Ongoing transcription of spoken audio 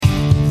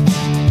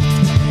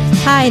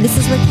Hi, this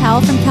is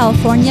Raquel from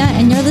California,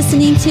 and you're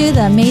listening to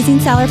the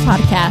Amazing Seller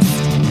Podcast.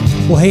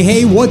 Well,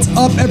 hey, what's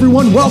up,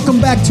 everyone? Welcome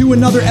back to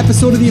another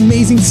episode of the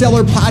Amazing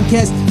Seller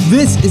Podcast.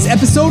 This is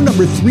episode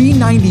number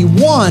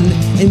 391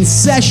 and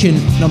session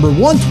number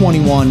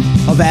 121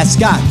 of Ask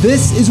Scott.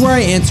 This is where I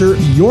answer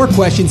your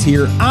questions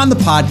here on the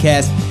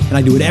podcast, and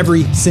I do it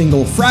every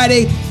single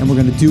Friday, and we're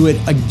going to do it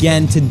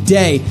again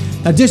today.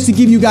 Now, just to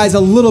give you guys a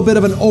little bit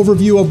of an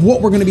overview of what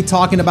we're going to be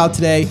talking about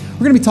today,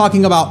 we're going to be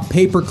talking about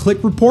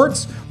pay-per-click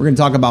reports. We're going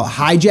to talk about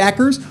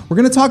hijackers. We're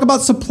going to talk about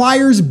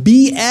suppliers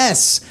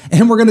BS,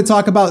 and we're going to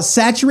talk about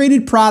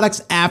saturated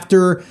products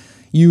after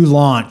you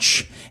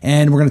launch.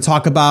 And we're going to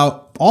talk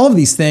about all of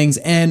these things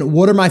and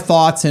what are my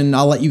thoughts, and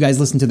I'll let you guys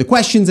listen to the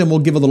questions and we'll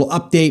give a little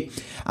update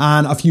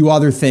on a few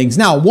other things.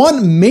 Now,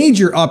 one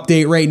major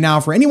update right now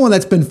for anyone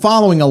that's been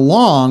following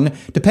along,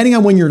 depending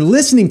on when you're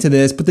listening to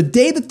this, but the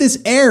day that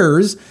this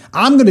airs,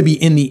 I'm going to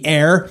be in the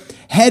air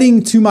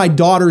heading to my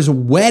daughter's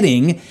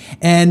wedding.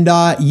 And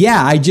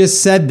I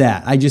just said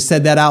that. I just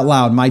said that out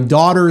loud. My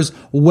daughter's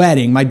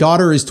wedding. My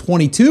daughter is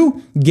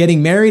 22,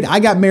 getting married. I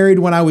got married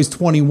when I was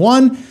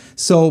 21.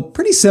 So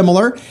pretty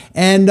similar.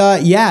 And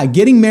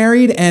getting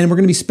married, and we're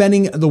going to be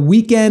spending the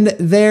weekend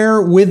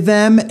there with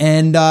them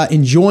and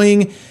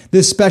enjoying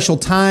this special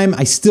time.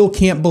 I still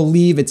can't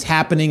believe it's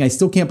happening. I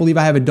still can't believe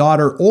I have a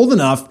daughter old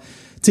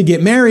enough to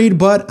get married,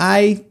 but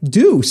I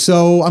do.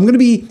 So I'm going to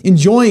be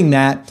enjoying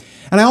that.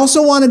 And I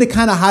also wanted to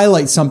kind of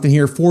highlight something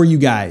here for you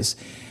guys.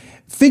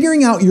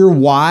 Figuring out your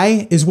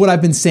why is what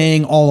I've been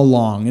saying all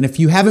along. And if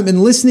you haven't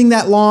been listening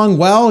that long,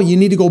 well, you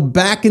need to go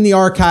back in the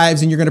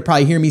archives and you're going to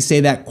probably hear me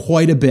say that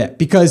quite a bit.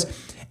 Because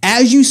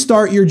as you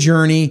start your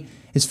journey,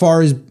 as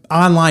far as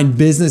online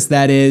business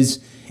that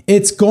is,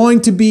 it's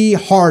going to be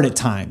hard at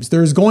times.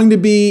 There's going to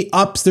be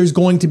ups, there's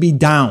going to be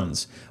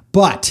downs.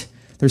 But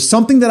there's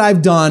something that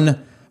I've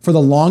done for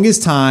the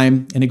longest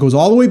time, and it goes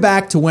all the way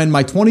back to when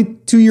my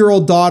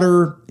 22-year-old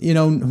daughter,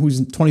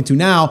 who's 22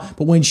 now,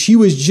 but when she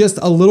was just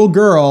a little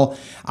girl,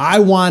 I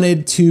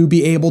wanted to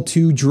be able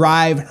to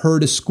drive her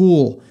to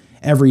school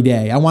every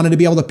day. I wanted to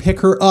be able to pick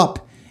her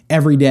up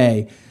every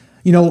day.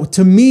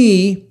 To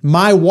me,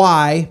 my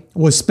why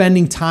was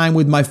spending time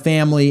with my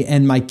family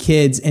and my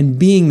kids and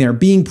being there,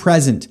 being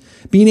present,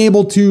 being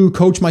able to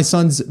coach my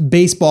son's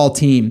baseball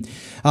team,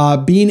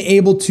 being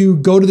able to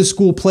go to the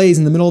school plays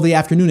in the middle of the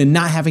afternoon and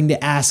not having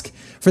to ask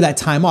for that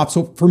time off.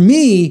 So for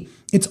me,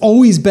 it's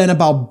always been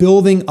about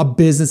building a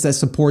business that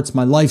supports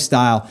my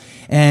lifestyle.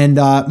 And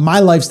my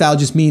lifestyle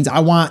just means I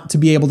want to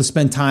be able to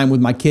spend time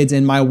with my kids.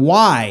 And my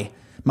why,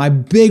 my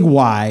big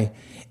why,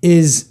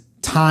 is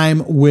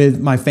time with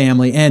my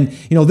family. And,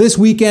 this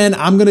weekend,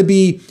 I'm going to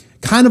be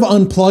kind of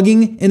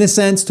unplugging in a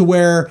sense to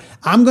where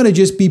I'm going to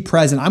just be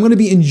present. I'm going to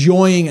be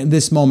enjoying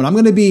this moment. I'm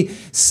going to be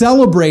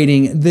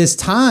celebrating this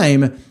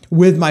time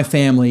with my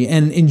family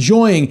and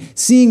enjoying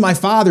seeing my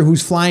father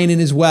who's flying in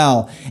as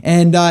well.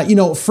 And,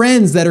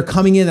 friends that are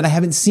coming in that I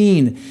haven't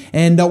seen.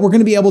 And we're going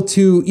to be able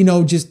to,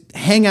 just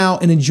hang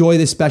out and enjoy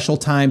this special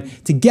time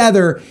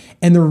together.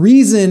 And the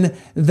reason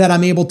that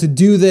I'm able to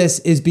do this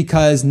is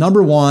because,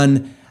 number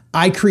one,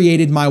 I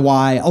created my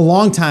why a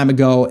long time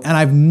ago, and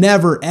I've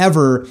never,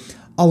 ever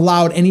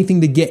allowed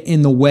anything to get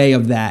in the way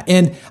of that.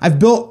 And I've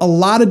built a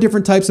lot of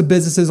different types of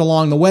businesses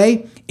along the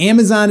way.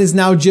 Amazon is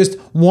now just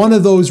one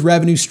of those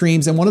revenue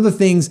streams, and one of the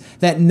things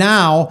that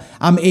now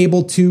I'm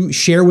able to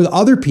share with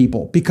other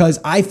people, because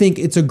I think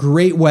it's a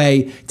great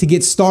way to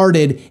get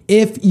started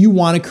if you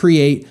want to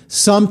create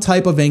some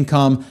type of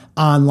income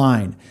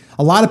online.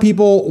 A lot of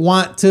people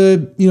want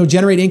to,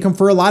 generate income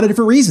for a lot of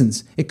different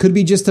reasons. It could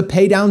be just to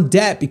pay down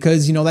debt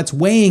because, that's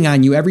weighing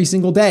on you every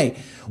single day.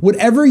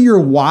 Whatever your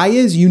why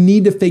is, you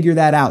need to figure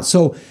that out.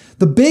 So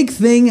the big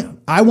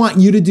thing I want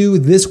you to do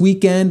this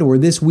weekend or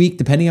this week,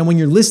 depending on when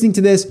you're listening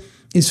to this,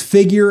 is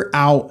figure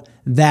out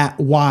that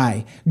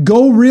why.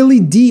 Go really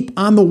deep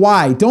on the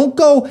why. Don't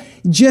go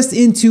just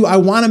into, I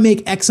want to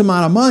make X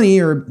amount of money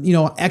or,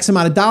 X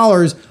amount of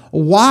dollars.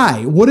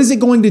 Why? What is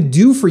it going to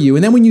do for you?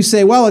 And then when you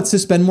say, well, it's to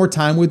spend more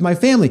time with my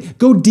family,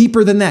 go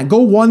deeper than that. Go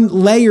one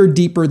layer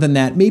deeper than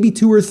that, maybe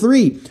two or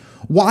three.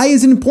 Why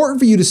is it important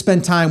for you to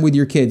spend time with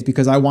your kids?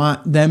 Because I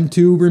want them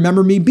to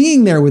remember me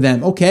being there with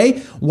them. Okay.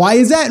 Why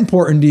is that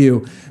important to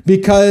you?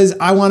 Because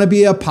I want to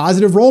be a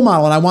positive role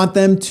model, and I want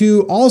them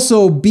to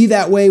also be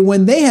that way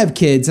when they have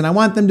kids, and I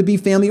want them to be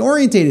family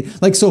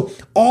orientated. So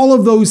all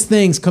of those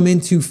things come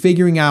into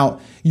figuring out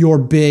your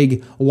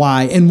big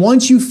why. And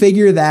once you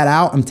figure that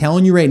out, I'm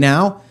telling you right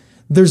now,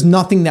 there's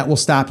nothing that will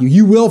stop you.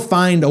 You will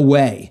find a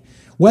way.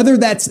 Whether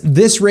that's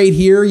this right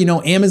here,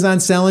 Amazon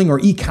selling or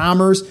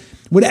e-commerce,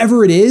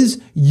 whatever it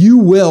is, you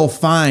will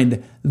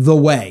find the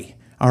way.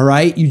 All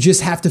right. You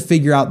just have to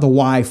figure out the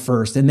why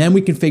first, and then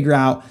we can figure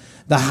out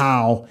the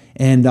how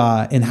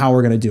and how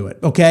we're going to do it.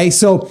 Okay.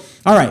 So,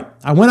 all right.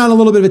 I went on a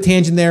little bit of a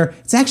tangent there.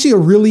 It's actually a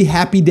really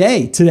happy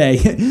day today.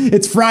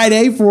 It's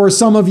Friday for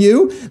some of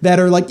you that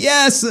are like,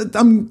 yes,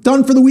 I'm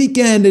done for the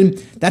weekend. And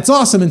that's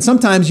awesome. And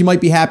sometimes you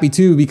might be happy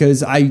too,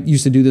 because I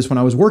used to do this when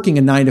I was working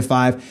a 9 to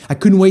 5. I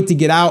couldn't wait to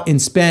get out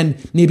and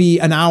spend maybe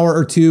an hour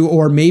or two,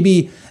 or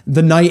maybe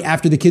the night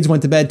after the kids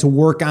went to bed, to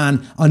work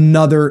on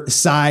another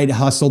side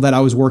hustle that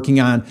I was working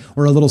on,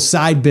 or a little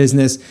side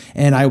business.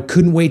 And I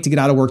couldn't wait to get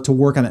out of work to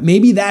work on it.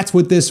 Maybe that's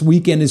what this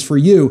weekend is for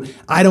you.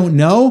 I don't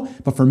know.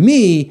 But for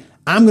me,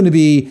 I'm going to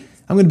be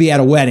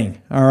at a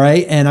wedding, all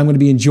right? And I'm going to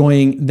be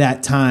enjoying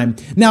that time.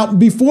 Now,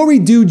 before we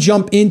do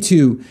jump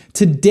into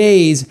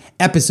today's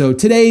episode,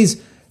 today's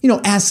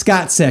Ask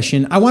Scott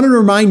session, I want to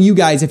remind you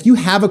guys, if you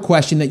have a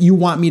question that you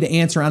want me to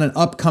answer on an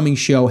upcoming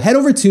show, head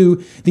over to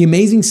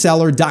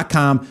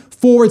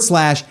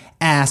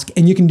theamazingseller.com/ask,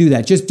 and you can do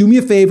that. Just do me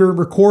a favor,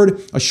 record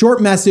a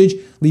short message,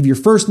 leave your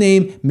first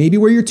name, maybe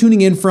where you're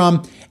tuning in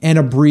from, and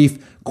a brief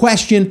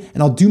question,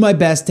 and I'll do my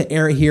best to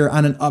air it here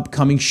on an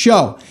upcoming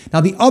show.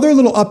 Now, the other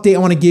little update I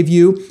want to give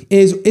you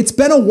is it's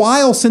been a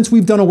while since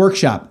we've done a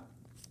workshop.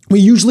 We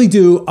usually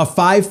do a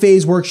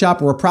 5-phase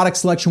workshop or a product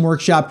selection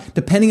workshop,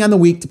 depending on the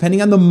week,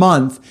 depending on the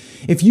month.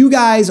 If you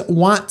guys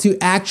want to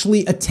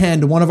actually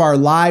attend one of our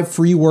live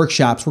free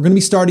workshops, we're going to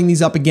be starting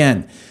these up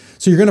again.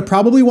 So you're going to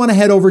probably want to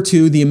head over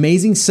to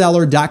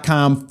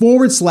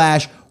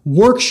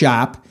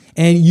theamazingseller.com/workshop.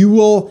 And you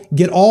will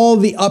get all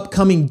the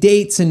upcoming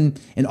dates and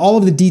all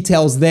of the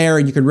details there.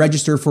 And you can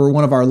register for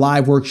one of our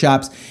live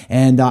workshops.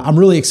 And I'm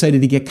really excited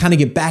to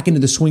get back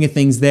into the swing of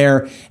things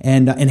there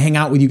and hang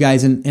out with you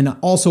guys and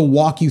also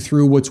walk you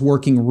through what's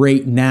working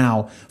right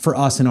now for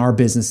us in our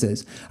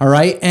businesses. All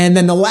right. And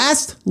then the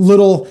last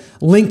little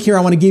link here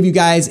I want to give you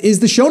guys is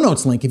the show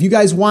notes link. If you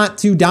guys want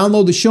to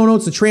download the show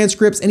notes, the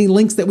transcripts, any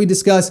links that we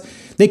discuss,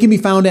 they can be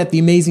found at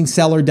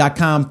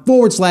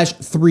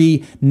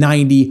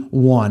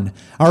theamazingseller.com/391.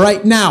 All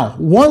right. Now,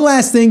 one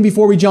last thing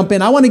before we jump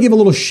in, I want to give a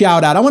little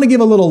shout out. I want to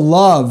give a little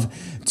love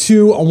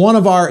to one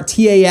of our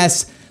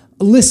TAS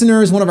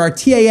listeners, one of our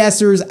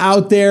TASers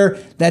out there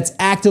that's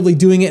actively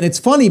doing it. And it's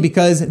funny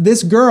because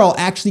this girl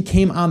actually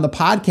came on the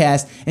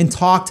podcast and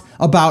talked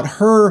about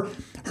her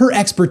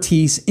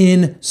expertise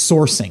in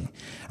sourcing.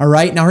 All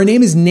right. Now, her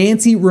name is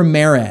Nancy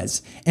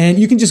Ramirez, and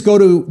you can just go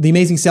to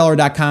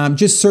theamazingseller.com,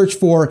 just search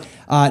for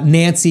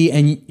Nancy,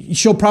 and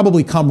she'll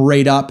probably come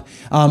right up.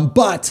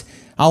 But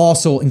I'll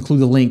also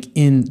include the link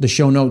in the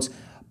show notes.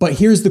 But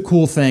here's the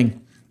cool thing.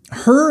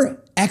 Her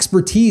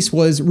expertise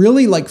was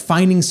really like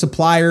finding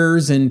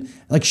suppliers, and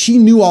like she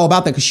knew all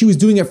about that because she was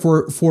doing it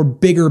for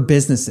bigger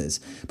businesses.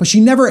 But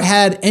she never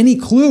had any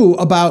clue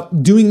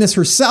about doing this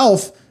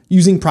herself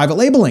using private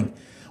labeling.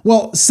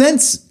 Well,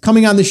 since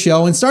coming on the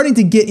show and starting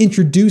to get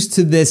introduced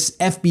to this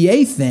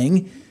FBA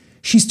thing,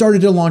 she started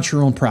to launch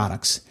her own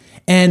products.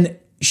 And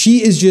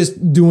she is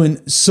just doing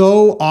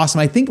so awesome.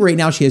 I think right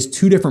now she has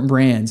 2 different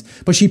brands,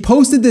 but she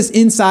posted this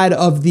inside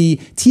of the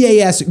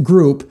TAS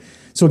group.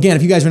 So again,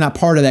 if you guys are not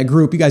part of that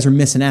group, you guys are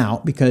missing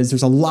out because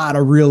there's a lot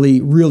of really,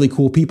 really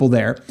cool people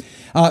there.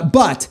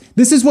 But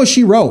this is what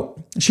she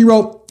wrote. She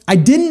wrote, "I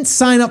didn't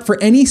sign up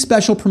for any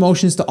special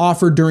promotions to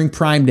offer during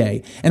Prime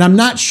Day, and I'm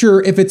not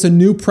sure if it's a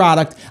new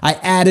product I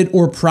added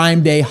or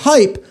Prime Day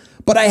hype,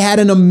 but I had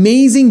an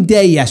amazing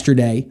day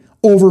yesterday,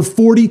 over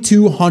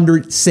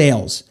 4,200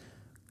 sales.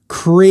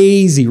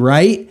 Crazy,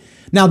 right?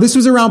 Now, this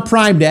was around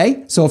Prime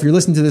Day, so if you're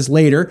listening to this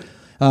later,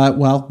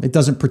 well, it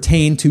doesn't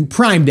pertain to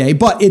Prime Day,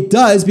 but it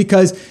does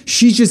because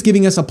she's just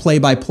giving us a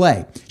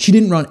play-by-play. She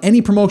didn't run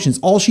any promotions.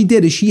 All she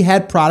did is she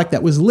had product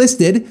that was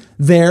listed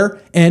there,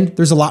 and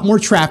there's a lot more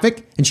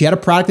traffic, and she had a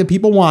product that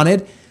people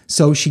wanted,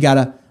 so she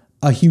got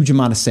a huge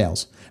amount of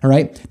sales. All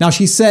right. Now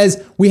she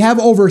says we have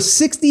over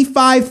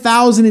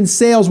 65,000 in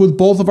sales with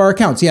both of our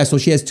accounts. Yeah, so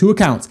she has 2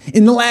 accounts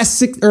in the last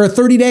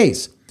 30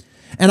 days.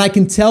 And I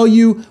can tell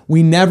you,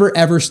 we never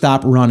ever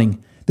stop running.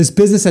 This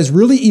business has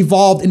really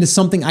evolved into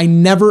something I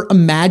never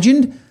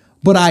imagined,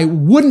 but I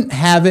wouldn't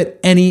have it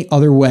any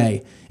other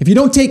way. If you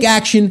don't take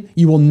action,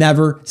 you will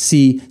never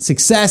see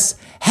success.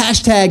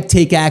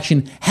 #take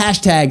action.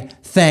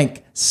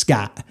 #thank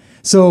Scott.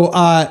 So,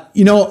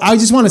 I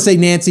just want to say,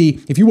 Nancy,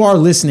 if you are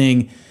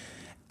listening,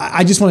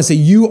 I just want to say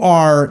you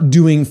are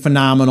doing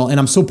phenomenal,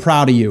 and I'm so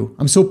proud of you.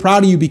 I'm so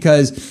proud of you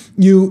because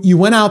you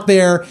went out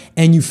there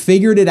and you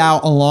figured it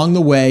out along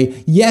the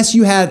way. Yes,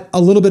 you had a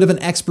little bit of an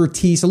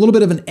expertise, a little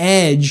bit of an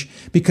edge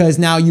because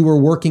now you were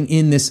working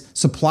in this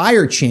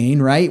supplier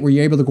chain, right? Where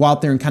you're able to go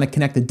out there and kind of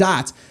connect the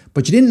dots,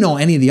 but you didn't know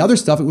any of the other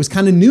stuff. It was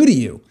kind of new to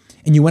you.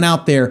 And you went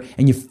out there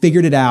and you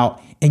figured it out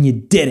and you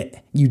did it.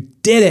 You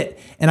did it.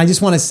 And I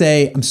just want to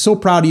say, I'm so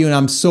proud of you and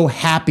I'm so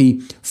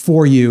happy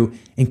for you,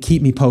 and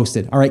keep me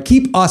posted. All right.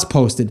 Keep us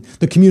posted.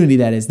 The community,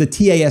 that is the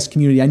TAS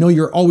community. I know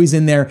you're always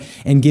in there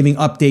and giving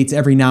updates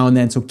every now and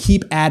then. So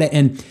keep at it.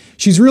 And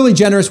she's really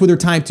generous with her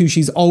time too.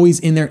 She's always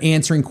in there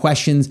answering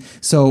questions.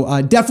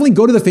 So definitely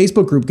go to the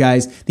Facebook group,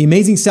 guys,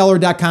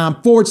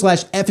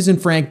 theamazingseller.com/F as in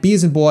Frank, B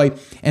as in boy,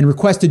 and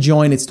request to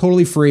join. It's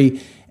totally free.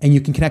 and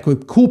you can connect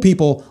with cool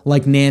people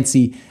like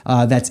Nancy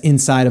that's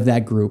inside of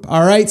that group.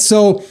 All right.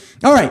 So,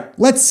 all right,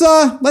 let's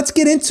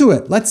get into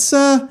it. Let's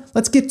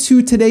get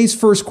to today's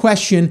first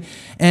question,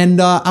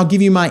 and I'll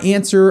give you my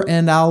answer,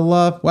 and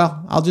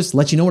I'll just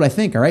let you know what I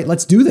think. All right,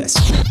 let's do this.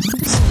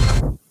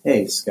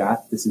 Hey,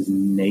 Scott, this is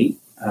Nate.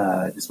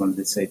 I just wanted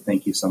to say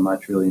thank you so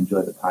much. Really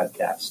enjoy the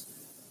podcast.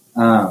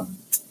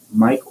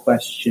 My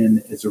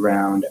question is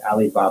around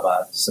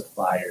Alibaba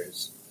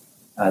suppliers.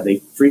 They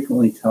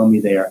frequently tell me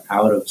they are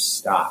out of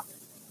stock.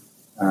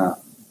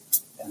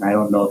 And I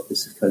don't know if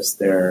this is because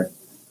they're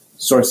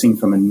sourcing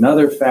from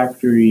another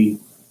factory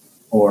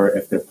or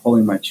if they're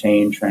pulling my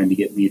chain trying to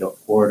get me to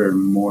order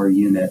more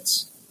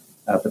units.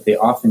 But they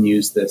often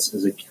use this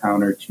as a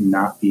counter to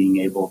not being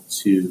able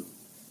to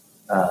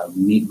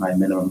meet my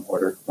minimum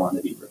order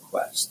quantity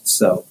request.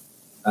 So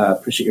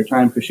appreciate your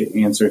time, appreciate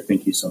your answer.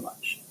 Thank you so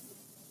much.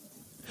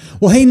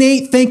 Well, hey,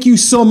 Nate, thank you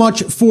so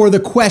much for the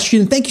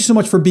question. Thank you so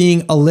much for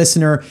being a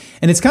listener.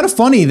 And it's kind of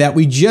funny that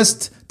we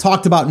just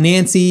talked about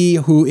Nancy,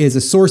 who is a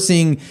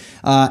sourcing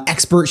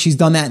expert. She's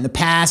done that in the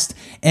past.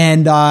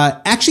 And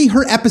actually,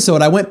 her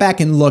episode, I went back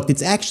and looked.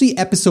 It's actually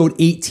episode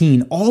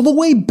 18, all the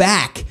way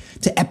back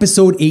to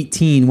episode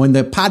 18 when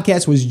the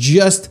podcast was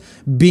just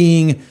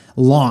being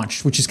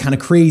launched, which is kind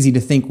of crazy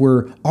to think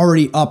we're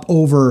already up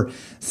over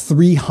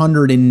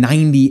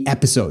 390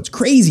 episodes.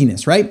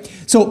 Craziness, right?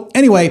 So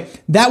anyway,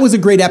 that was a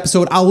great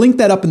episode. I'll link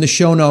that up in the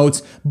show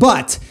notes.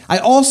 But I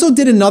also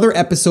did another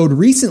episode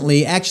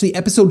recently, actually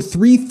episode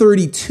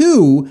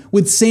 332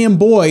 with Sam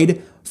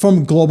Boyd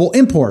from Global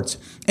Imports.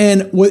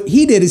 And what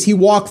he did is he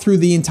walked through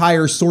the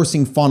entire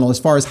sourcing funnel as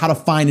far as how to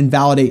find and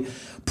validate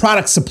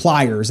product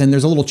suppliers. And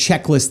there's a little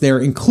checklist there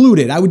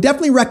included. I would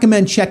definitely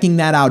recommend checking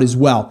that out as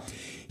well.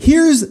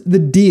 Here's the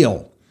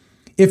deal.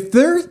 If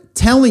they're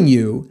telling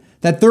you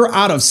that they're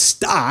out of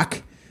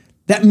stock,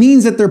 that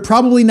means that they're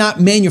probably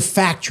not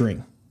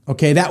manufacturing.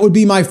 Okay, that would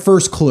be my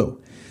first clue.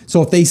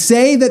 So if they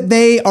say that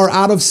they are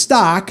out of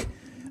stock,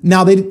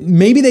 now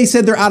maybe they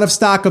said they're out of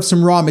stock of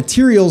some raw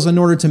materials in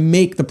order to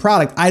make the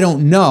product. I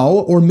don't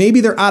know. Or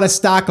maybe they're out of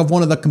stock of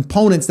one of the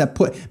components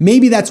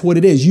maybe that's what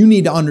it is. You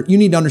need to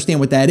understand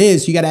what that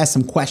is. You got to ask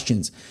some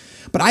questions.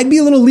 But I'd be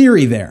a little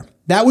leery there.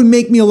 That would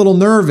make me a little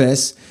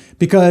nervous,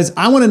 because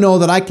I want to know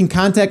that I can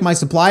contact my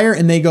supplier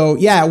and they go,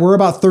 yeah, we're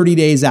about 30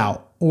 days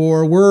out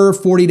or we're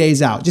 40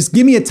 days out. Just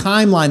give me a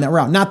timeline that we're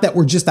out, not that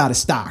we're just out of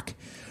stock,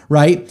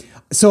 right?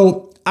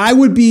 So I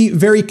would be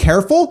very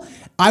careful.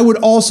 I would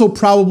also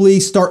probably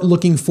start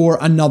looking for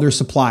another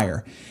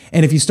supplier.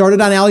 And if you started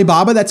on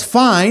Alibaba, that's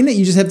fine.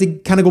 You just have to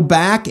kind of go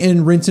back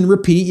and rinse and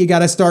repeat. You got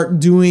to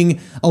start doing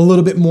a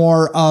little bit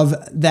more of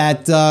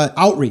that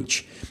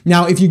outreach.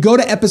 Now, if you go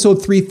to episode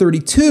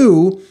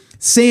 332,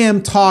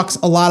 Sam talks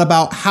a lot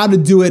about how to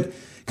do it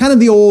kind of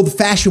the old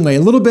fashioned way,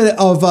 a little bit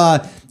of,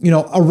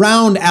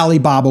 around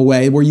Alibaba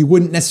way where you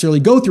wouldn't necessarily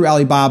go through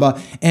Alibaba.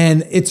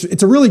 And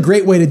it's a really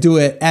great way to do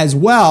it as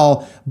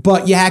well,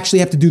 but you actually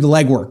have to do the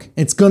legwork.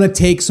 It's going to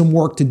take some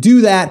work to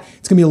do that.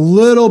 It's going to be a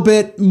little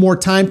bit more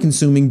time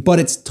consuming, but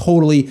it's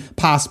totally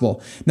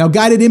possible. Now,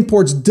 Guided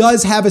Imports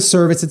does have a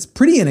service. It's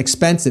pretty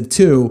inexpensive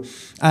too.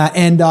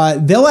 And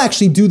they'll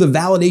actually do the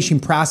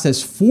validation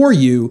process for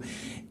you.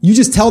 You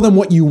just tell them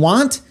what you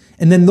want,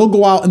 and then they'll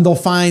go out and they'll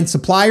find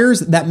suppliers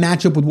that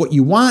match up with what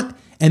you want,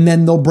 and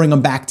then they'll bring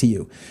them back to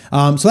you.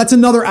 So that's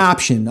another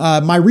option.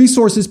 My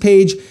resources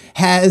page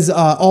has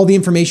all the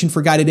information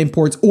for Guided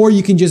Imports, or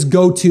you can just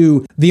go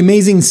to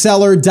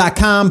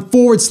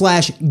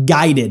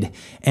theamazingseller.com/guided,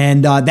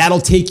 and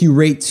that'll take you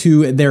right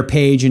to their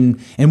page and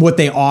what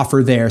they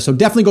offer there. So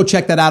definitely go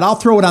check that out. I'll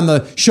throw it on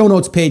the show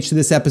notes page to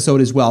this episode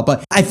as well.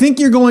 But I think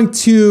you're going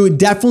to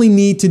definitely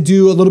need to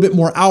do a little bit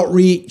more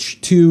outreach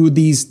to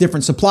these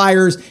different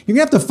suppliers. You're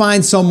gonna have to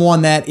find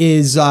someone that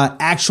is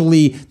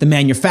actually the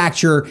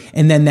manufacturer,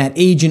 and then that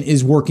agent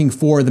is working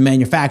for the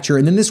manufacturer.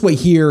 And then this way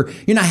here,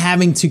 you're not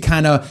having to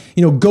kind of,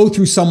 go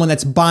through someone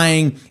that's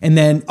buying, and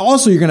then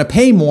also you're going to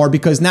pay more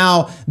because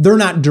now they're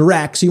not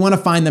direct. So you want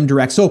to find them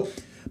direct. So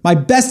my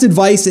best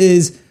advice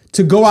is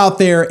to go out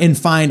there and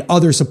find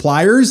other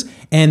suppliers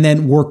and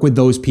then work with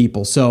those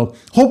people. So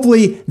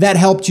hopefully that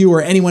helped you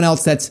or anyone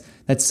else that's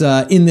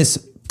in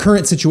this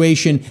current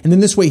situation. And then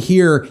this way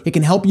here, it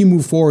can help you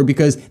move forward,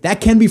 because that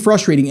can be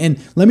frustrating. And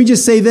let me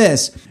just say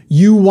this,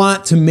 you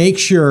want to make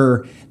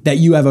sure that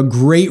you have a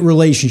great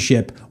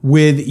relationship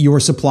with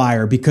your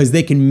supplier, because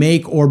they can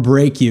make or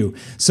break you.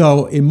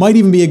 So it might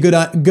even be a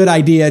good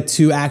idea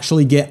to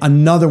actually get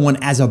another one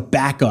as a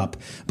backup.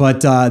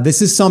 But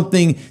this is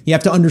something you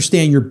have to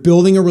understand you're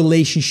building a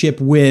relationship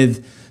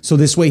with. So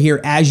this way here,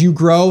 as you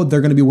grow,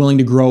 they're going to be willing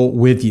to grow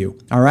with you.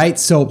 All right.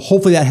 So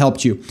hopefully that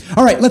helped you.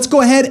 All right, let's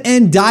go ahead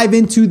and dive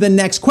into the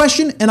next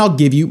question, and I'll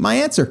give you my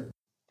answer.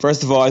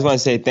 First of all, I just want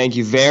to say thank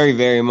you very,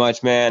 very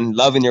much, man.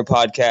 Loving your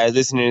podcast,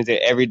 listening to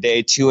it every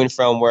day to and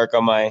from work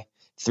on my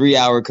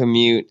 3-hour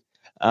commute,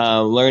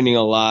 learning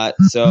a lot.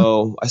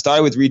 So I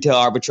started with retail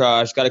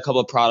arbitrage, got a couple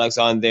of products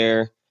on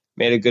there,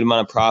 made a good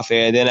amount of profit,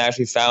 and then I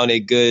actually found a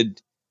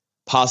good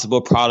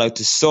possible product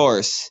to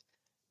source.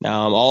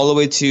 Now I'm all the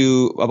way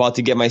to about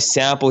to get my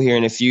sample here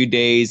in a few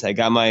days. I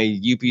got my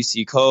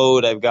UPC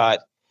code. I've got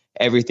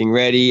everything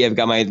ready. I've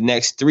got my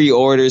next 3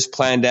 orders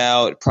planned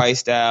out,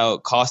 priced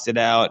out, costed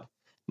out.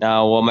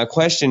 Now, well, my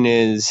question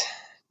is,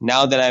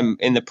 now that I'm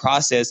in the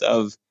process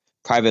of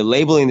private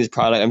labeling this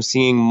product, I'm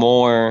seeing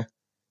more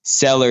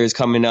sellers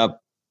coming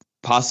up,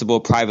 possible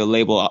private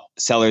label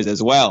sellers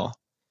as well.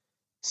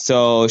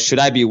 So should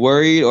I be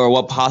worried, or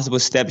what possible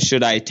steps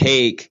should I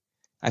take?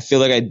 I feel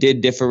like I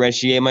did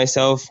differentiate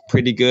myself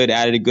pretty good,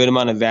 added a good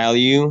amount of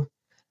value.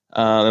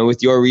 And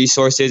with your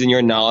resources and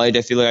your knowledge,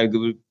 I feel like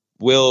I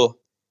will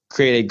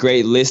create a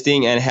great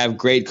listing and have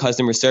great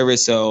customer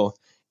service. So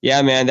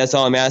yeah, man, that's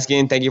all I'm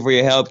asking. Thank you for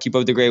your help. Keep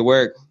up the great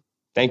work.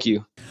 Thank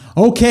you.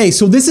 Okay,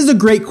 so this is a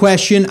great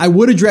question. I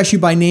would address you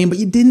by name, but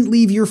you didn't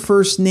leave your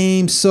first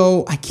name,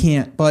 so I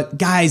can't. But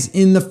guys,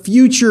 in the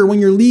future, when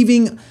you're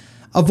leaving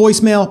a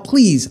voicemail,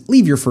 please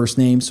leave your first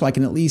name so I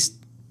can at least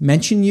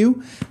mention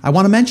you. I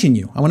want to mention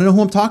you. I want to know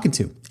who I'm talking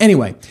to.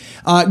 Anyway,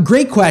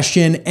 great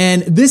question.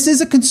 And this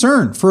is a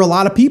concern for a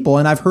lot of people.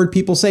 And I've heard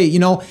people say,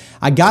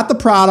 I got the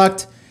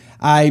product.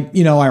 I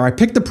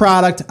picked the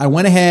product. I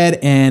went ahead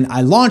and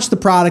I launched the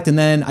product, and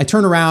then I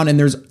turn around and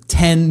there's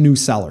 10 new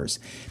sellers.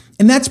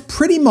 And that's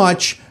pretty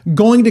much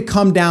going to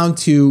come down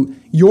to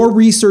your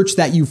research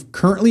that you've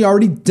currently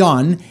already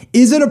done.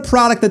 Is it a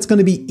product that's going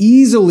to be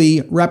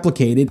easily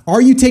replicated? Are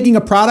you taking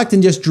a product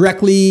and just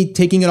directly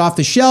taking it off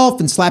the shelf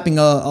and slapping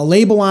a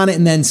label on it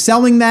and then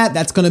selling that?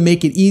 That's going to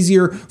make it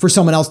easier for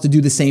someone else to do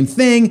the same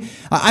thing.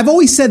 I've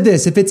always said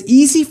this: if it's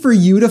easy for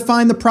you to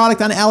find the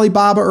product on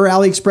Alibaba or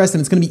AliExpress, then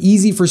it's going to be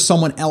easy for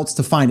someone else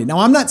to find it. Now,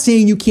 I'm not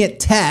saying you can't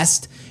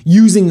test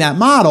using that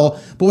model,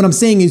 but what I'm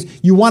saying is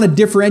you want to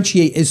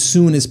differentiate as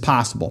soon as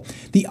possible.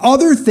 The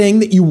other thing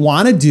that you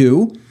want to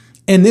do,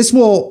 and this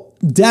will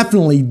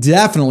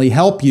definitely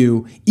help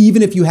you,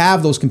 even if you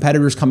have those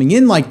competitors coming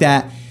in like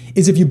that,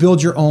 is if you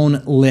build your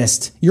own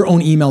list, your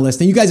own email list.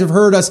 And you guys have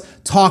heard us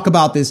talk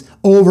about this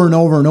over and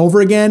over and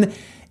over again.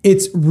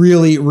 It's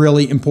really,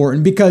 really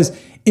important, because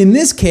in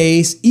this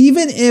case,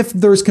 even if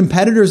there's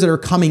competitors that are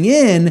coming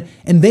in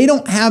and they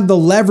don't have the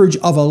leverage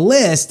of a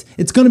list,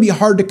 it's going to be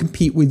hard to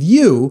compete with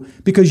you,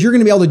 because you're going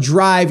to be able to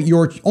drive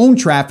your own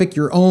traffic,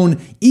 your own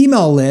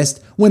email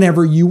list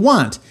whenever you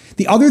want.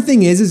 The other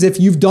thing is if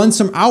you've done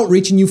some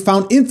outreach and you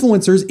found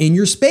influencers in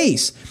your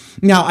space.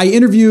 Now, I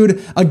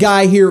interviewed a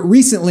guy here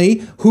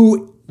recently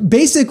who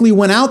basically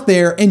went out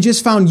there and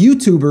just found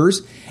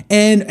YouTubers.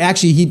 And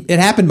actually, it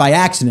happened by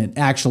accident.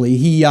 Actually,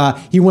 he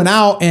went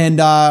out and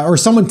or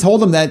someone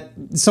told him that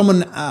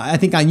someone I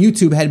think on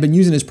YouTube had been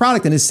using his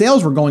product and his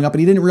sales were going up,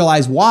 and he didn't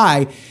realize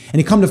why. And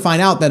he come to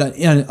find out that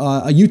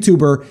a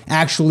YouTuber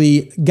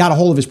actually got a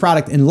hold of his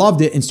product and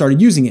loved it and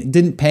started using it.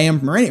 Didn't pay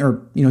him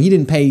he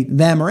didn't pay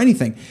them or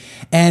anything.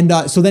 And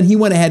so then he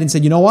went ahead and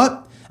said, you know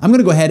what? I'm going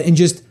to go ahead and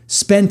just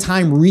spend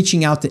time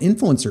reaching out to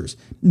influencers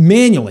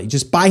manually,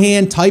 just by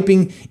hand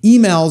typing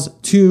emails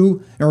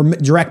to, or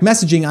direct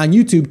messaging on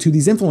YouTube to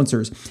these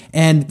influencers.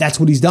 And that's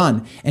what he's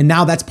done. And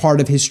now that's part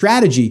of his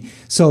strategy.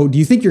 So do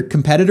you think your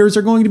competitors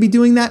are going to be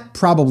doing that?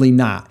 Probably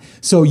not.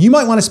 So you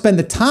might want to spend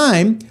the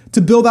time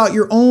to build out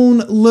your own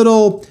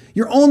little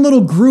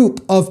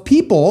group of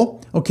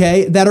people,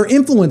 okay, that are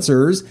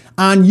influencers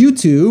on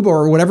YouTube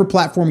or whatever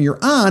platform you're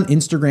on,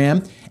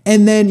 Instagram.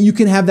 And then you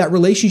can have that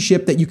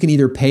relationship that you can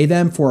either pay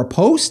them for a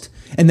post,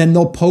 and then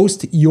they'll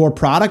post your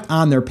product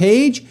on their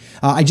page.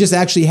 I just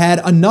actually had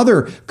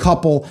another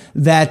couple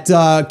that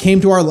came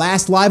to our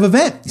last live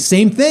event.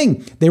 Same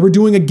thing. They were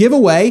doing a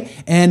giveaway,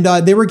 and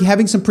they were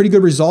having some pretty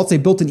good results. They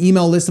built an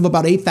email list of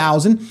about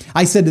 8,000.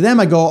 I said to them,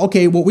 I go,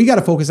 okay, what we got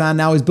to focus on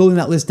now is building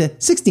that list to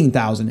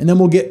 16,000, and then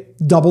we'll get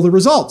double the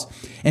results.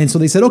 And so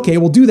they said, okay,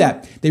 we'll do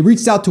that. They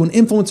reached out to an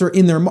influencer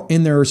in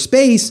their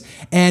space,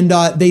 and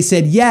they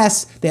said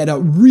yes. They had a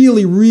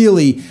really,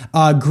 really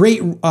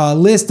great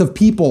list of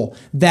people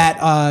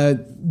that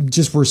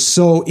just were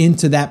so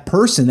into that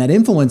person, that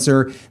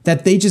influencer,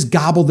 that they just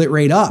gobbled it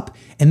right up.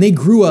 And they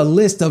grew a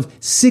list of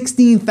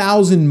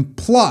 16,000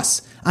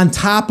 plus on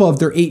top of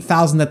their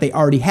 8,000 that they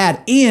already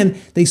had. And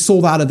they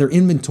sold out of their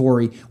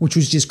inventory, which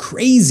was just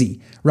crazy,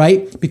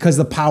 right? Because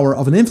of the power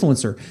of an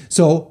influencer.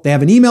 So they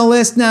have an email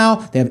list now.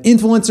 They have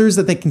influencers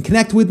that they can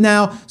connect with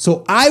now.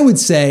 So I would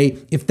say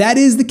if that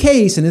is the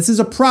case, and this is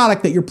a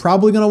product that you're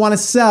probably going to want to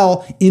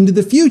sell into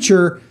the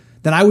future,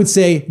 then I would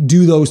say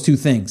do those two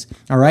things.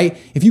 All right.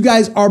 If you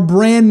guys are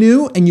brand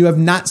new and you have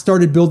not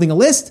started building a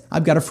list,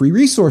 I've got a free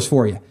resource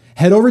for you.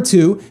 Head over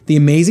to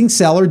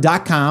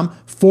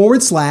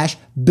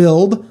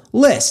theamazingseller.com/build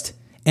list.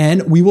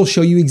 And we will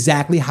show you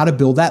exactly how to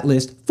build that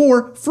list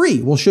for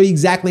free. We'll show you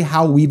exactly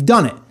how we've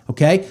done it.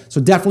 Okay. So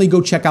definitely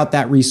go check out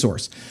that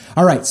resource.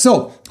 All right.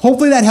 So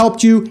hopefully that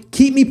helped you.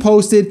 Keep me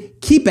posted.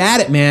 Keep at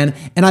it, man.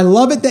 And I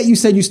love it that you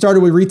said you started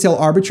with retail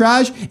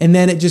arbitrage and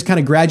then it just kind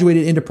of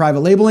graduated into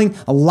private labeling.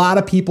 A lot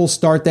of people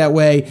start that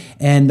way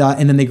and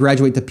then they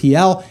graduate to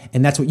PL,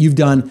 and that's what you've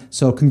done.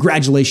 So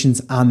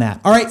congratulations on that.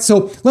 All right.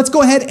 So let's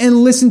go ahead and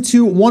listen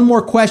to one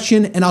more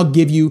question and I'll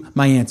give you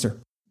my answer.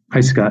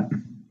 Hi, Scott.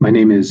 My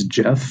name is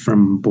Jeff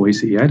from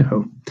Boise,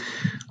 Idaho.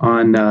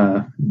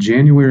 On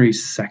January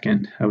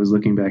 2nd, I was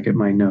looking back at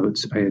my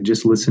notes. I had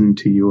just listened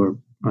to your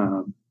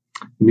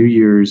New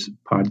Year's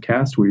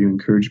podcast where you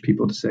encourage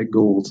people to set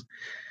goals.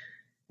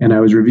 And I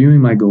was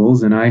reviewing my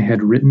goals, and I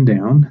had written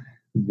down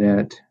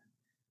that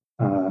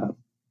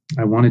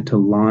I wanted to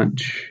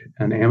launch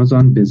an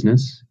Amazon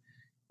business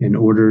in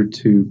order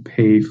to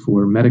pay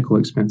for medical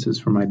expenses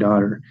for my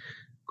daughter.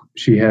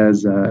 She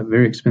has a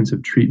very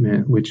expensive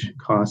treatment, which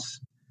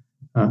costs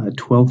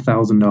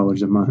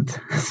 $12,000 a month.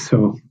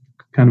 So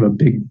kind of a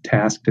big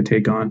task to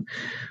take on.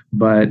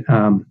 But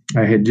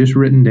I had just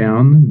written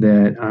down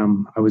that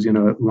I was going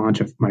to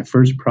launch my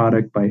first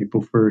product by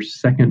April 1st,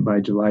 second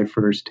by July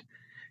 1st,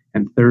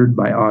 and third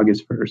by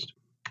August 1st.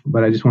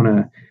 But I just want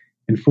to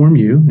inform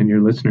you and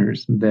your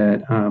listeners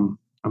that I'm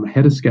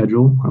ahead of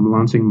schedule. I'm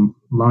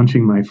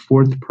launching my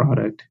fourth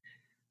product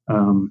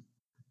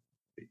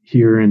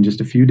here in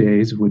just a few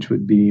days, which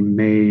would be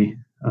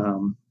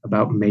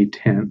about May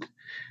 10th.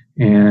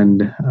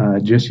 And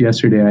just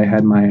yesterday, I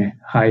had my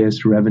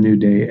highest revenue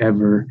day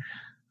ever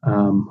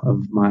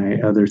of my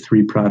other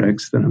three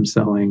products that I'm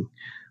selling.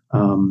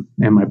 And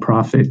my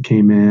profit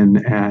came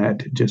in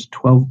at just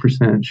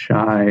 12%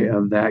 shy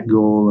of that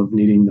goal of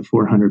needing the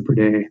 $400 per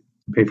day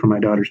to pay for my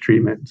daughter's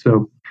treatment.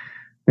 So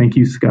thank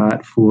you,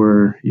 Scott,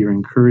 for your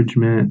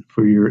encouragement,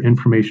 for your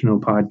informational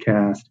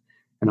podcast,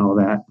 and all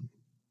that.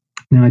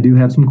 Now, I do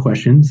have some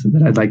questions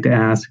that I'd like to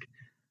ask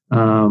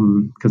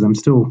because I'm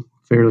still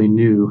fairly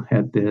new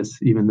at this,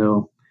 even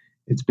though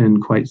it's been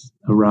quite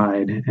a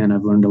ride and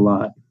I've learned a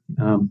lot.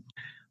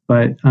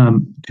 But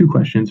two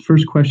questions.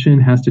 First question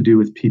has to do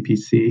with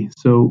PPC.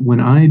 So when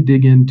I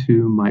dig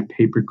into my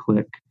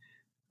pay-per-click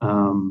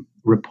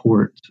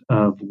reports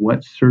of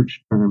what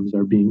search terms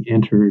are being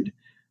entered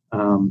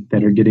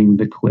that are getting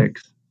the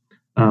clicks,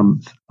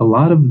 a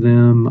lot of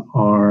them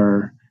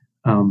are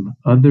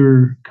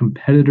other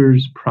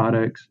competitors'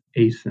 products,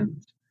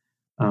 ASINs.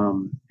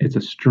 It's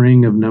a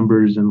string of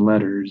numbers and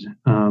letters.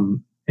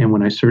 And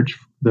when I search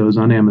those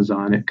on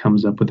Amazon, it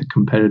comes up with a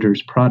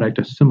competitor's product,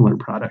 a similar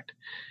product.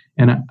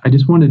 And I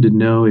just wanted to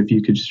know if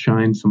you could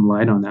shine some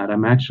light on that.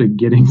 I'm actually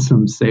getting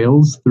some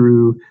sales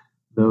through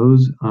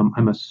those.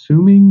 I'm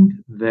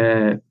assuming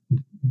that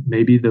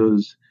maybe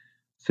those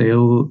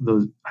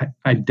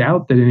I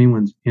doubt that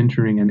anyone's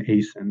entering an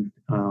ASIN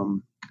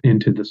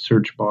into the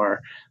search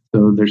bar.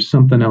 So there's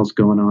something else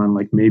going on,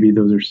 like maybe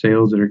those are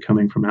sales that are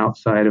coming from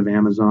outside of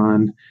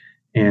Amazon,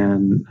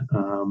 and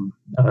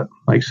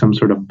like some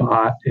sort of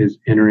bot is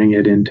entering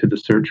it into the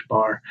search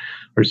bar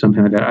or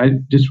something like that.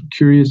 I'm just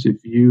curious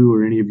if you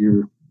or any of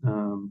your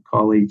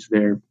colleagues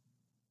there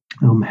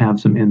have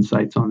some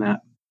insights on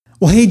that.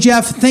 Well, hey,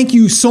 Jeff, thank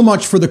you so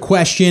much for the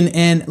question.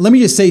 And let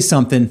me just say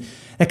something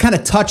that kind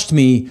of touched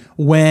me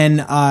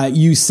when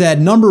you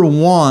said, number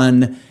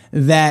one,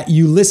 that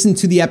you listened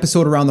to the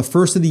episode around the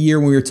first of the year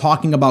when we were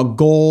talking about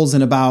goals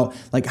and about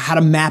like how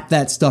to map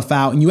that stuff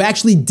out. And you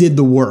actually did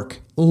the work.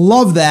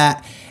 Love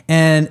that.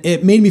 And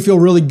it made me feel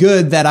really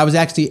good that I was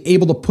actually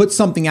able to put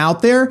something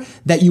out there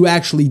that you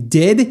actually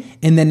did.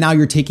 And then now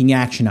you're taking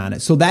action on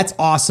it. So that's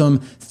awesome.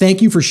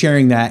 Thank you for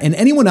sharing that. And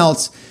anyone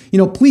else,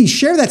 please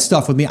share that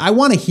stuff with me. I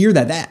want to hear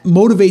that. That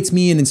motivates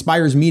me and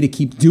inspires me to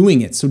keep doing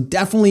it. So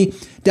definitely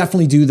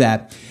do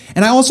that.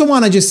 And I also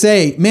want to just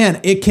say, man,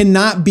 it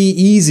cannot be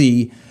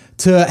easy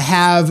to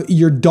have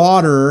your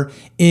daughter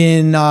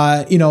in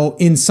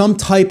some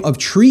type of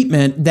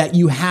treatment that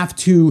you have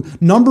to,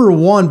 number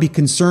one, be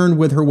concerned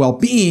with her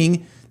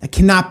well-being. That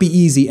cannot be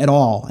easy at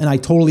all. And I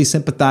totally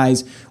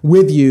sympathize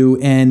with you.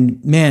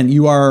 And man,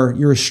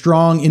 you're a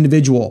strong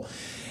individual.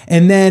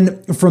 And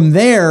then from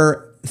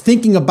there,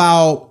 thinking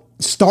about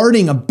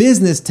starting a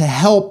business to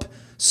help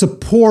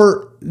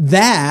support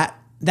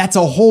that's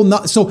a whole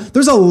so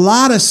there's a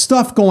lot of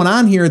stuff going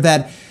on here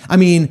that,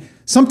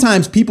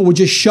 sometimes people would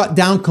just shut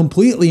down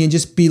completely and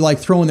just be like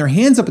throwing their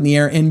hands up in the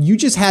air. And you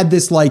just had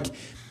this like,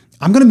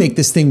 I'm going to make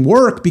this thing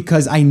work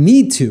because I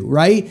need to,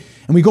 right?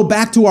 And we go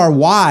back to our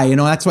why.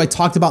 That's what I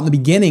talked about in the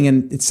beginning.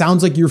 And it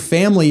sounds like your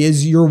family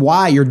is your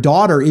why. Your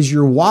daughter is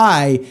your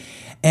why.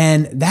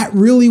 And that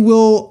really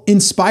will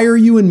inspire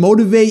you and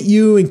motivate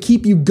you and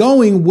keep you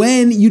going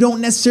when you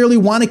don't necessarily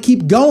want to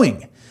keep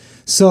going.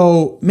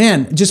 So,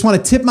 man, just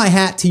want to tip my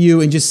hat to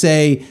you and just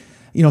say,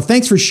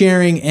 thanks for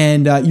sharing.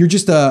 And you're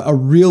just a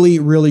really,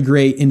 really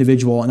great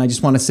individual. And I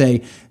just want to say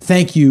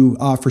thank you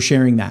for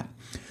sharing that.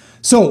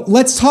 So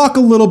let's talk a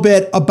little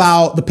bit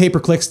about the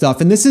pay-per-click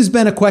stuff. And this has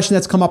been a question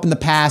that's come up in the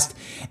past.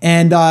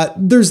 And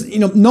there's,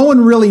 no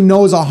one really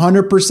knows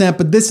 100%,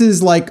 but this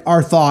is like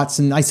our thoughts.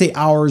 And I say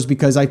ours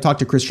because I talked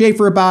to Chris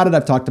Schaefer about it.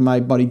 I've talked to my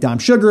buddy Dom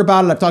Sugar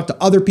about it. I've talked to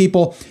other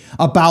people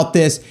about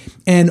this.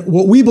 And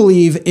what we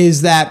believe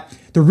is that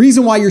the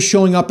reason why you're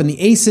showing up and the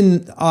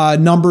ASIN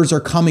numbers are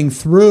coming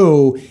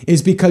through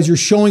is because you're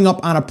showing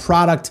up on a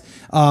product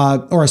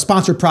or a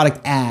sponsored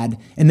product ad,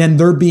 and then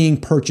they're being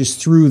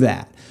purchased through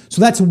that. So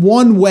that's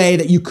one way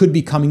that you could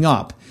be coming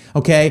up.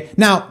 Okay.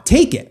 Now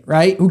take it,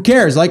 right? Who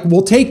cares? Like,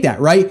 we'll take that,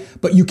 right?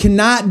 But you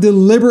cannot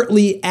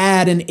deliberately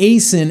add an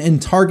ASIN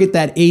and target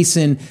that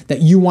ASIN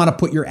that you want to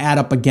put your ad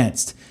up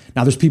against.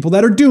 Now there's people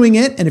that are doing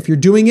it. And if you're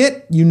doing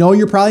it,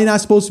 you're probably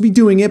not supposed to be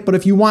doing it. But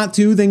if you want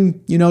to,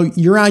 then,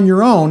 you're on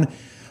your own.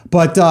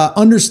 But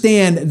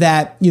understand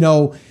that,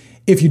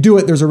 if you do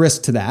it, there's a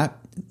risk to that.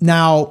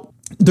 Now,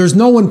 there's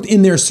no one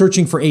in there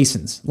searching for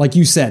ASINs. Like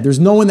you said, there's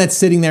no one that's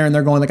sitting there and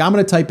they're going like, I'm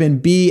going to type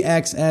in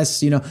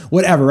BXS,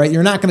 whatever, right?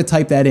 You're not going to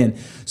type that in.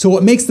 So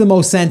what makes the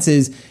most sense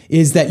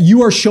is that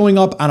you are showing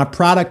up on a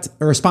product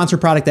or a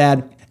sponsored product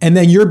ad, and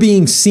then you're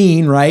being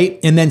seen, right?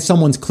 And then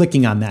someone's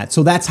clicking on that.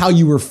 So that's how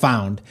you were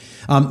found.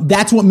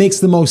 That's what makes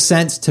the most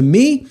sense to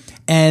me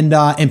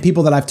and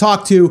people that I've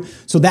talked to.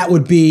 So that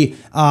would be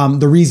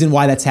the reason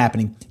why that's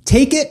happening.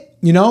 Take it.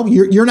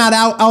 You're not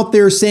out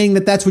there saying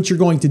that that's what you're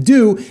going to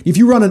do. If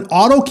you run an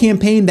auto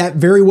campaign, that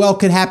very well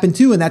could happen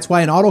too. And that's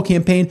why an auto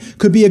campaign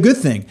could be a good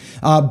thing.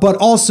 But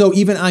also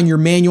even on your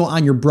manual,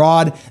 on your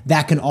broad,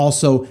 that can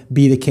also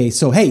be the case.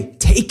 So, hey,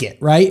 take it,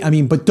 right?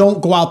 But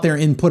don't go out there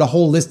and put a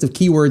whole list of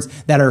keywords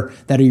that are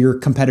your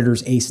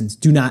competitors' ASINs.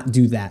 Do not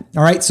do that.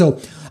 All right. So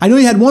I know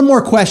you had one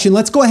more question.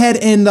 Let's go ahead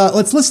and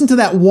let's listen to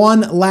that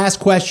one last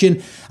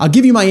question. I'll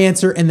give you my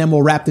answer and then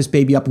we'll wrap this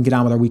baby up and get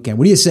on with our weekend.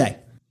 What do you say?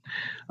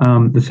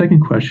 The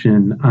second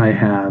question I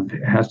have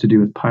has to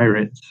do with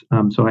pirates.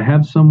 So I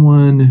have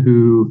someone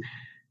who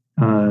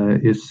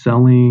is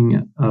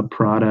selling a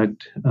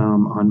product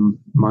on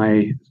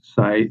my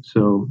site.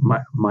 So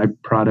my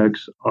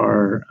products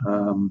are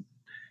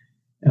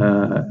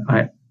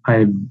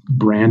I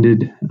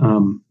branded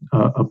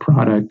a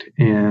product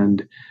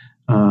and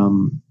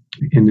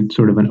in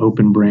sort of an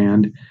open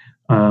brand.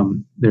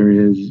 There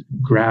is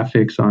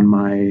graphics on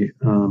my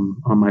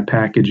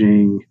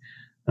packaging.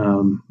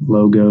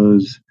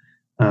 Logos.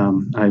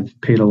 I've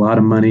paid a lot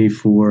of money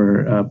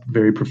for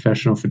very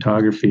professional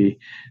photography.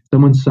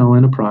 Someone's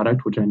selling a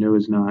product, which I know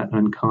is not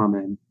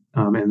uncommon,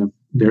 and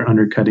they're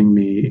undercutting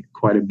me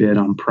quite a bit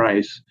on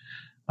price.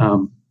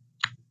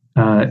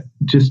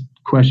 Just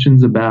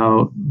questions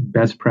about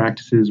best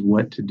practices,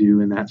 what to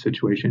do in that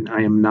situation.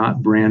 I am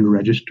not brand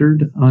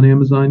registered on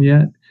Amazon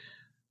yet,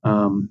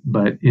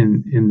 but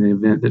in the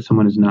event that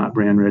someone is not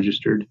brand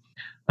registered.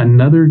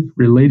 Another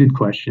related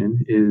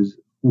question is,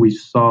 we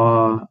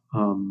saw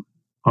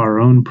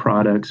our own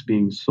products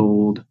being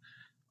sold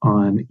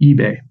on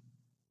eBay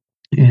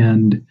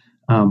and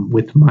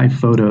with my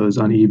photos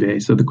on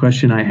eBay. So the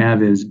question I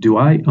have is, do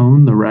I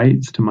own the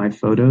rights to my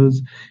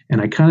photos?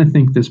 And I kind of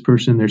think this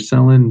person, they're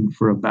selling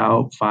for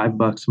about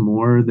 $5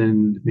 more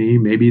than me.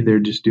 Maybe they're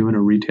just doing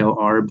a retail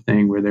arb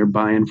thing where they're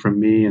buying from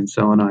me and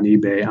selling on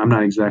eBay. I'm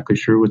not exactly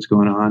sure what's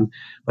going on,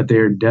 but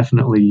they're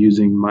definitely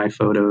using my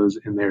photos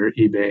in their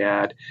eBay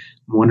ad.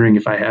 I'm wondering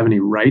if I have any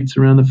rights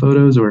around the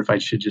photos or if I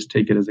should just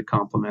take it as a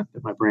compliment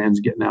that my brand's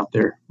getting out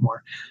there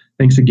more.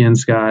 Thanks again,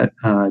 Scott.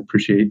 I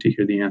appreciate to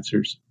hear the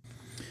answers.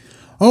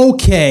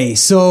 Okay,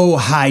 so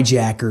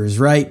hijackers,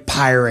 right?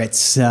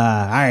 Pirates.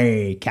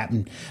 Hi,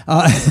 Captain.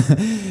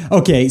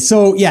 Okay,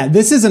 so yeah,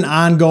 this is an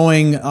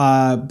ongoing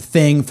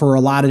thing for a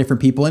lot of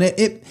different people, and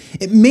it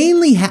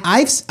mainly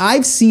I've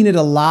seen it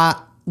a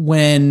lot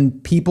when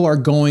people are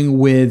going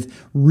with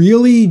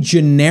really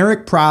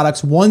generic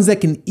products, ones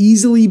that can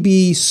easily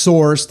be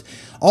sourced,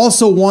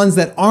 also ones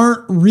that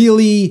aren't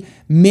really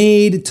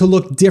made to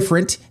look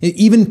different,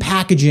 even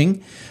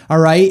packaging. All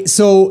right,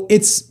 so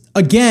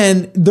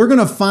again, they're going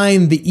to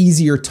find the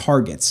easier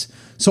targets.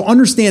 So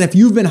understand, if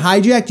you've been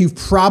hijacked, you've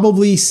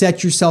probably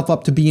set yourself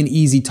up to be an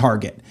easy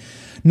target.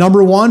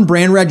 Number one,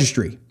 brand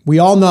registry. We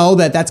all know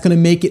that that's going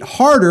to make it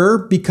harder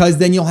because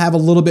then you'll have a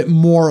little bit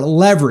more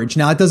leverage.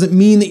 Now, it doesn't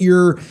mean that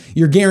you're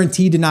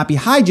guaranteed to not be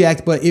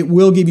hijacked, but it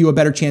will give you a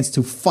better chance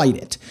to fight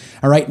it.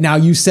 All right. Now,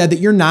 you said that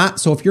you're not.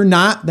 So if you're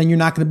not, then you're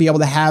not going to be able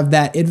to have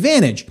that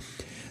advantage.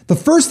 The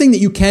first thing that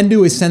you can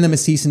do is send them a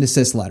cease and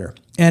desist letter.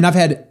 And I've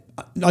had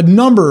a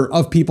number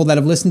of people that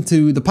have listened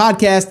to the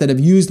podcast that have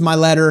used my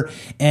letter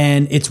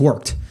and it's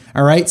worked.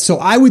 All right. So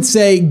I would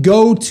say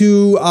go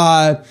to,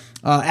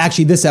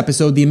 actually this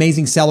episode,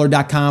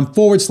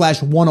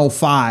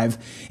 theamazingseller.com/105.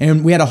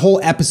 And we had a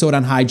whole episode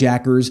on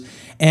hijackers.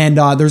 And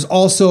there's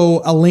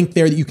also a link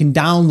there that you can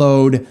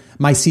download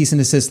my cease and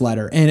desist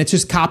letter. And it's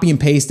just copy and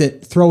paste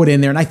it, throw it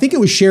in there. And I think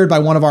it was shared by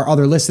one of our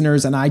other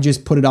listeners and I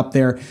just put it up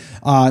there.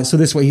 So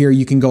this way here,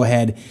 you can go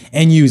ahead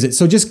and use it.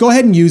 So just go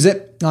ahead and use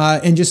it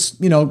and just,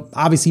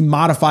 obviously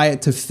modify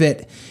it to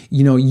fit,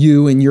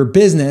 you and your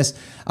business.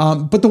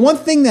 But the one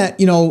thing that,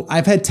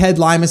 I've had Ted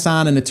Limas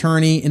on, an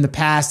attorney in the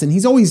past, and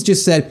he's always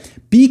just said,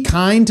 be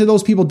kind to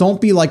those people.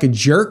 Don't be like a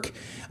jerk.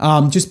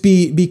 Just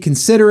be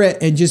considerate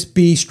and just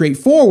be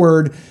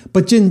straightforward,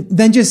 but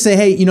then just say,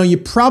 hey, you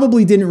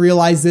probably didn't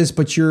realize this,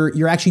 but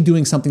you're actually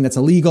doing something that's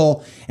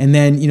illegal. And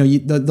then,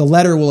 the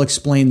letter will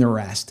explain the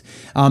rest.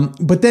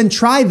 But then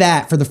try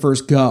that for the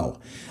first go.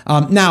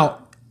 Now,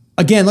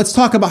 again, let's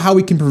talk about how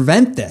we can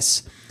prevent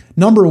this.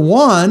 Number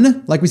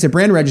one, like we said,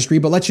 brand registry,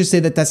 but let's just say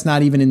that that's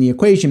not even in the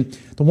equation.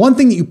 The one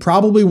thing that you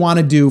probably want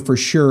to do for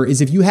sure is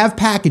if you have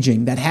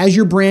packaging that has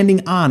your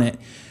branding on it,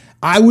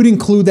 I would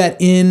include that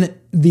in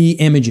the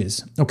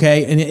images,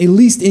 okay? And at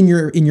least in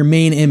your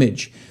main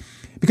image.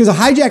 Because a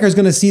hijacker is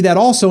going to see that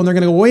also, and they're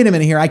going to go, wait a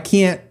minute here, I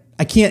can't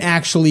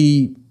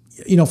actually,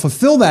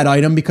 fulfill that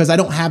item because I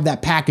don't have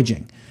that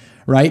packaging,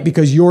 right?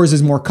 Because yours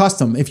is more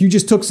custom. If you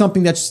just took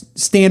something that's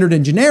standard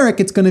and generic,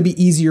 it's going to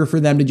be easier for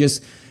them to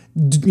just,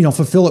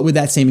 fulfill it with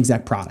that same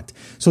exact product.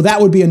 So that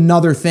would be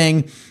another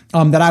thing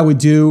that I would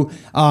do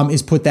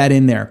is put that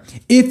in there.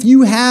 If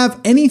you have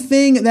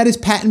anything that is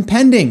patent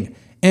pending,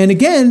 and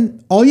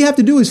again, all you have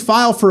to do is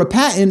file for a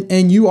patent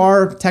and you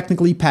are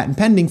technically patent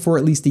pending for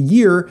at least a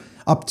year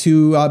up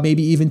to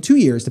maybe even 2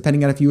 years,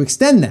 depending on if you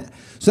extend that.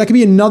 So that could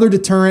be another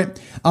deterrent.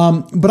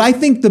 But I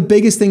think the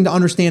biggest thing to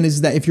understand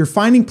is that if you're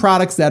finding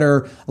products that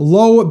are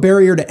low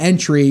barrier to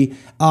entry,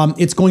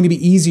 it's going to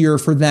be easier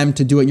for them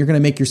to do it. You're going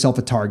to make yourself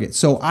a target.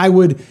 So I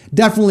would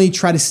definitely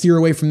try to steer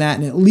away from that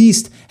and at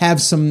least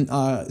have some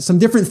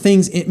different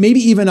things,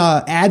 maybe even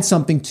add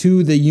something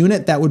to the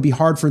unit that would be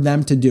hard for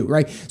them to do,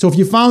 right? So if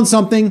you found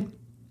something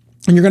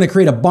and you're going to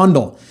create a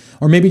bundle,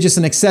 or maybe just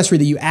an accessory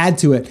that you add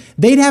to it,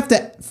 they'd have to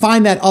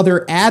find that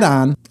other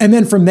add-on. And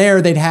then from there,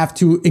 they'd have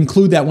to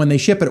include that when they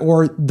ship it,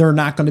 or they're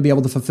not going to be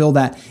able to fulfill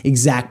that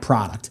exact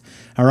product.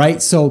 All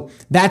right. So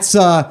that's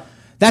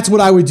what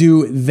I would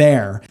do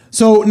there.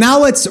 So now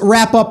let's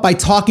wrap up by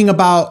talking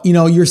about,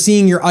 you're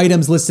seeing your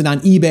items listed on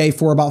eBay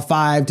for about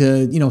 $5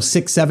 to, $6,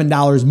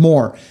 $7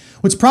 more.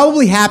 What's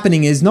probably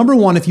happening is, number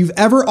one, if you've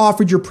ever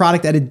offered your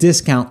product at a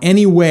discount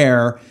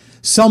anywhere,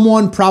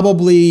 someone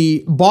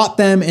probably bought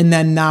them and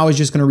then now is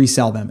just going to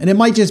resell them. And it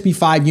might just be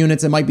 5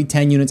 units. It might be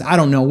 10 units. I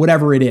don't know,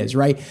 whatever it is,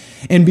 right?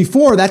 And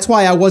before, that's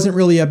why I wasn't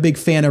really a big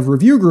fan of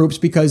review groups,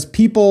 because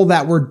people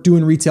that were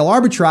doing retail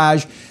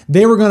arbitrage,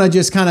 they were going to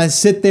just kind of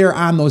sit there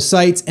on those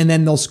sites and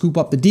then they'll scoop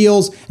up the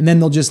deals and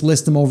then they'll just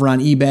list them over on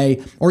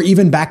eBay or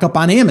even back up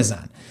on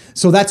Amazon.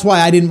 So that's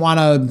why I didn't want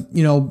to,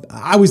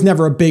 I was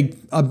never a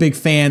big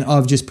fan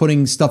of just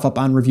putting stuff up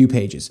on review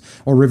pages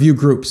or review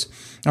groups.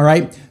 All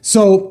right.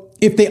 So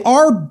if they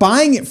are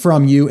buying it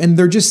from you and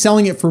they're just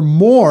selling it for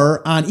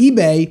more on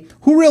eBay,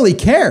 who really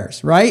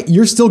cares, right?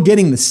 You're still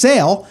getting the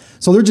sale.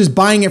 So they're just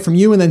buying it from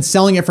you and then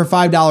selling it for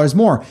 $5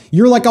 more.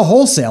 You're like a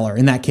wholesaler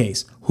in that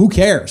case. Who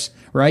cares,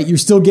 right? You're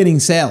still getting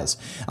sales.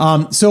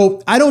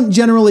 So I don't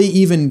generally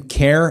even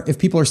care if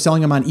people are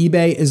selling them on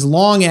eBay, as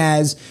long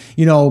as,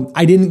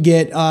 I didn't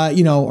get,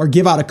 or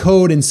give out a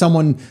code and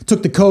someone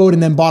took the code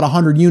and then bought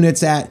 100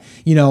 units at,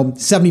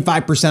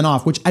 75%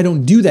 off, which I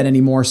don't do that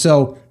anymore.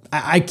 So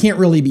I can't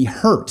really be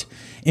hurt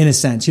in a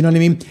sense. You know what I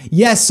mean?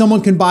 Yes,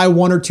 someone can buy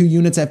 1 or 2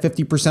 units at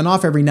 50%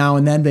 off every now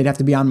and then. They'd have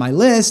to be on my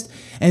list.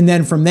 And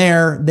then from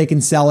there, they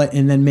can sell it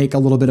and then make a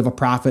little bit of a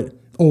profit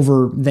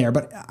over there.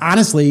 But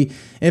honestly,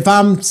 if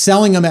I'm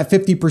selling them at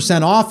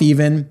 50% off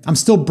even, I'm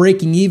still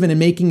breaking even and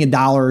making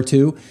 $1 or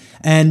 $2.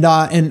 And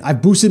I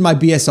boosted my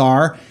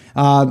BSR,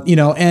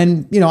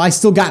 I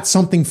still got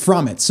something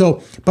from it.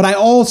 So, but I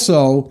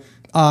also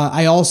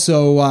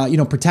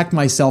protect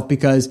myself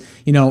because,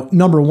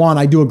 number one,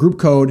 I do a group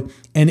code,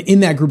 and in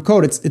that group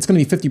code, it's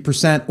going to be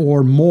 50%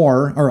 or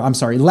more, or I'm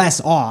sorry, less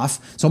off.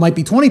 So it might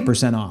be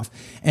 20% off.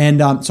 And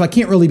so I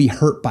can't really be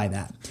hurt by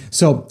that.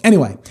 So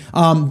anyway,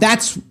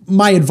 that's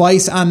my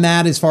advice on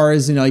that as far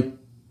as,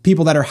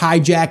 people that are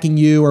hijacking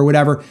you or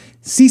whatever.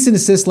 Cease and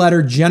desist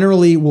letter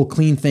generally will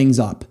clean things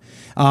up.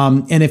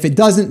 And if it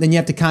doesn't, then you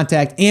have to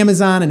contact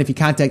Amazon. And if you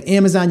contact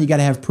Amazon, you got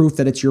to have proof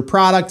that it's your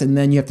product. And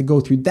then you have to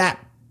go through that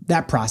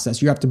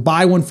process. You have to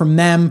buy one from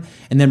them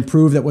and then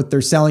prove that what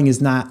they're selling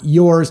is not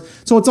yours.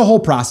 So it's a whole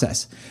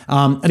process.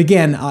 And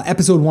again,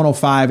 episode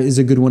 105 is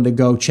a good one to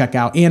go check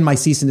out. And my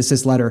cease and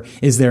desist letter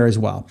is there as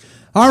well.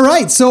 All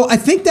right. So I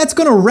think that's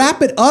going to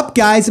wrap it up,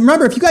 guys. And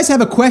remember, if you guys have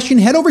a question,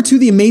 head over to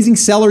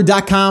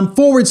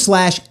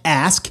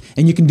theamazingseller.com/ask.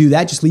 And you can do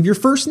that. Just leave your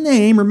first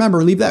name.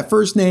 Remember, leave that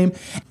first name.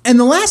 And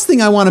the last thing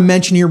I want to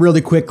mention here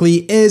really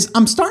quickly is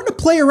I'm starting to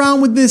play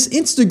around with this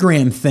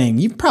Instagram thing.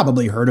 You've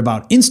probably heard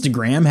about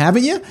Instagram,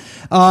 haven't you?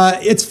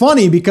 It's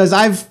funny because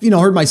I've,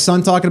 heard my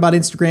son talking about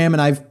Instagram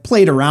and I've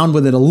played around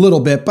with it a little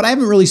bit, but I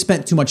haven't really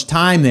spent too much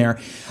time there.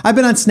 I've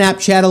been on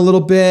Snapchat a little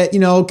bit,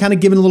 kind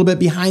of giving a little bit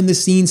behind the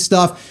scenes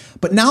stuff.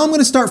 But now I'm going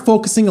to start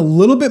focusing a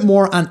little bit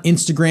more on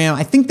Instagram.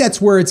 I think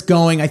that's where it's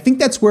going. I think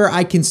that's where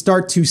I can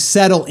start to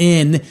settle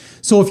in.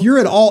 So if you're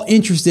at all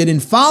interested in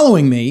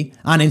following me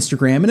on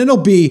Instagram, and it'll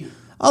be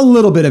a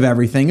little bit of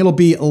everything. It'll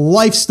be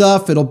life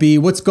stuff. It'll be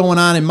what's going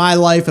on in my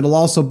life. It'll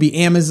also be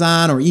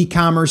Amazon or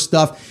e-commerce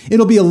stuff.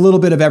 It'll be a little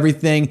bit of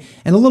everything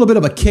and a little bit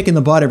of a kick in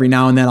the butt every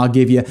now and then I'll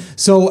give you.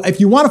 So if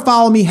you want to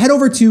follow me, head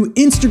over to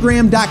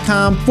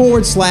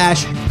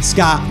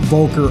Instagram.com/Scott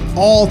Voelker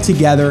all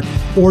together,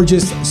 or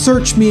just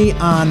search me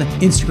on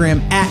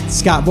Instagram at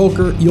Scott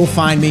Voelker. You'll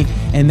find me,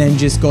 and then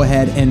just go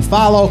ahead and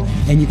follow,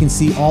 and you can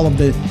see all of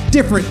the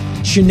different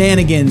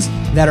shenanigans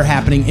that are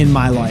happening in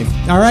my life.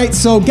 All right,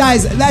 so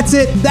guys, that's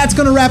it. That's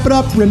going to wrap it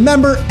up.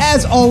 Remember,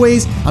 as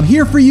always, I'm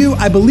here for you,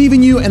 I believe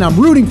in you, and I'm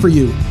rooting for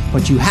you.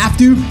 But you have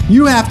to,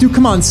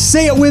 come on,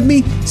 say it with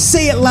me,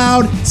 say it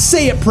loud,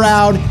 say it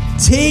proud,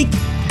 take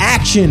action.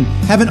 action.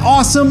 Have an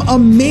awesome,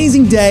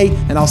 amazing day,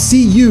 and I'll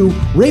see you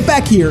right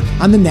back here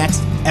on the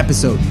next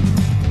episode.